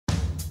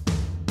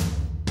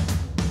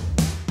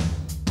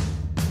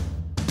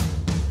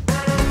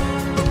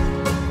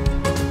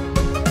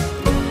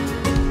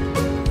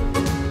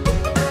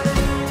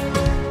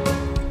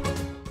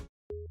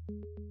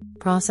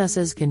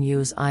Processes can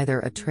use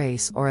either a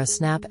trace or a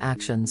snap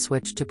action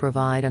switch to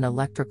provide an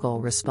electrical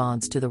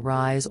response to the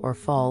rise or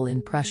fall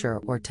in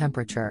pressure or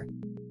temperature.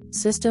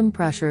 System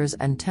pressures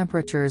and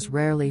temperatures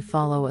rarely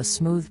follow a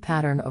smooth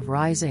pattern of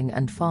rising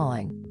and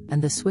falling,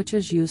 and the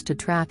switches used to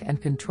track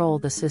and control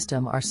the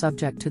system are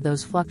subject to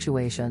those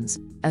fluctuations,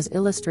 as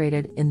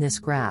illustrated in this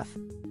graph.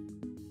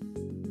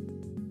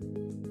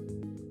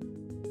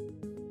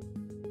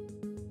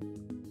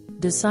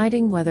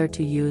 Deciding whether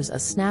to use a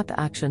snap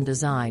action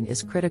design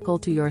is critical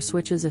to your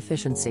switch's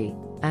efficiency,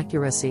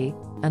 accuracy,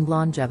 and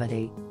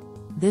longevity.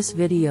 This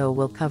video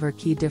will cover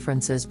key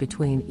differences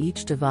between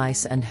each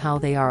device and how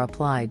they are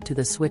applied to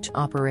the switch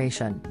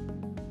operation.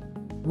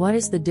 What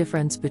is the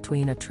difference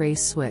between a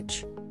trace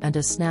switch and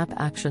a snap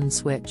action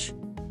switch?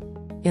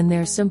 In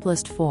their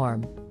simplest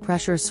form,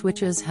 pressure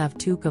switches have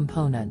two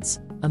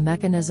components: a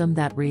mechanism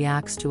that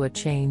reacts to a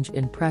change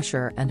in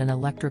pressure and an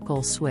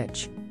electrical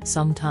switch,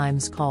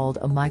 sometimes called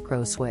a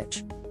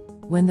microswitch.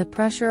 When the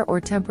pressure or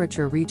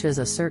temperature reaches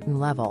a certain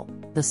level,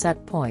 the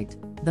set point,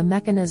 the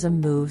mechanism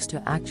moves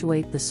to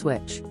actuate the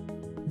switch.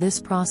 This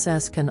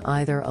process can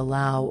either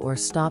allow or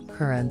stop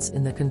currents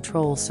in the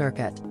control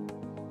circuit.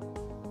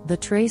 The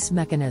trace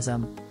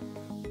mechanism.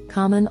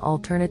 Common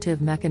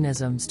alternative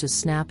mechanisms to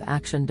snap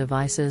action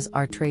devices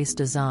are trace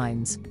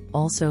designs,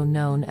 also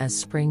known as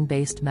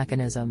spring-based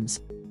mechanisms.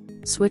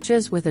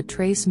 Switches with a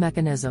trace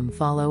mechanism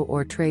follow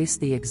or trace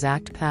the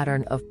exact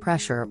pattern of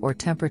pressure or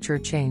temperature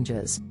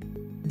changes.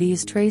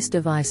 These trace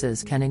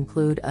devices can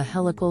include a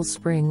helical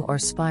spring or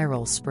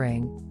spiral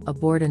spring, a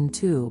Borden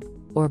tube,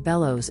 or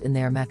bellows in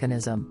their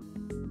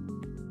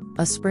mechanism.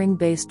 A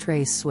spring-based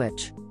trace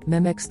switch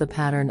mimics the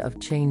pattern of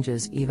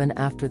changes even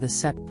after the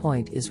set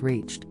point is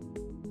reached.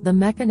 The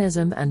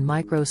mechanism and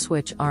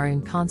microswitch are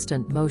in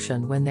constant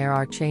motion when there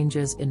are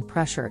changes in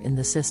pressure in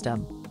the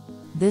system.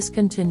 This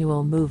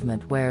continual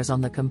movement wears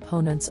on the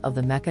components of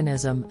the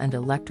mechanism and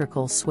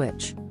electrical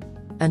switch.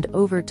 And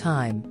over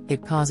time,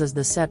 it causes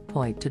the set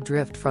point to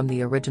drift from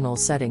the original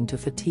setting to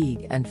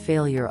fatigue and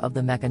failure of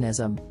the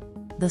mechanism.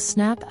 The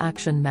snap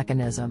action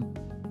mechanism.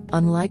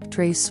 Unlike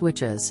trace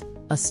switches,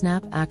 a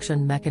snap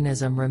action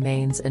mechanism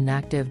remains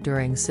inactive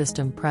during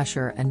system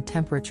pressure and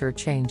temperature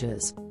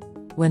changes.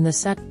 When the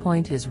set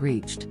point is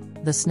reached,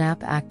 the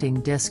snap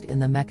acting disc in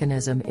the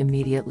mechanism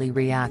immediately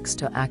reacts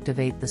to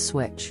activate the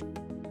switch.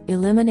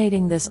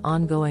 Eliminating this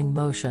ongoing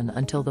motion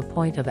until the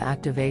point of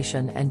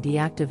activation and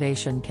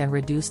deactivation can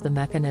reduce the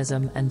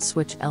mechanism and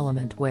switch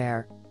element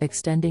wear,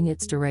 extending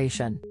its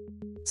duration.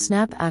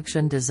 Snap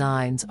action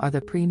designs are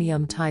the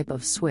premium type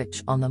of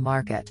switch on the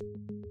market.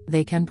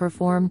 They can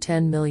perform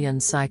 10 million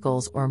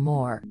cycles or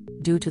more,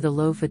 due to the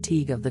low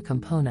fatigue of the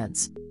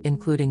components,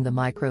 including the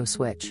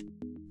microswitch.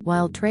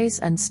 While trace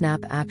and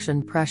snap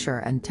action pressure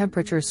and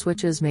temperature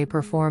switches may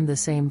perform the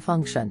same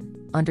function,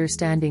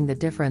 understanding the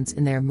difference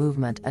in their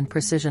movement and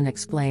precision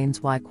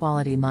explains why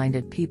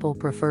quality-minded people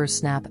prefer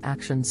snap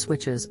action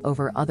switches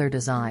over other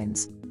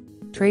designs.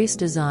 Trace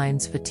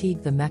designs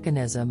fatigue the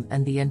mechanism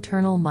and the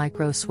internal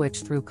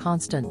microswitch through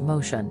constant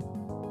motion.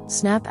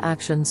 Snap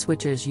action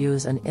switches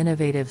use an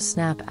innovative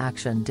snap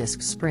action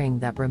disc spring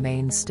that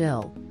remains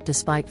still,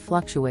 despite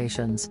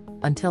fluctuations,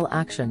 until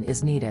action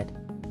is needed.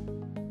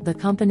 The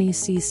company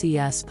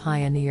CCS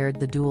pioneered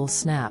the dual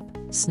snap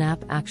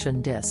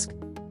action disc.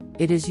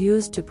 It is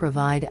used to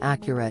provide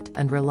accurate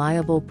and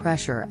reliable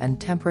pressure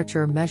and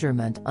temperature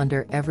measurement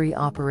under every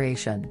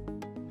operation.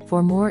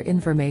 For more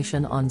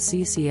information on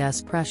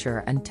CCS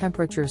pressure and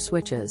temperature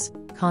switches,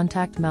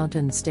 contact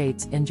Mountain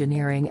States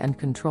Engineering and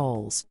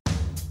Controls.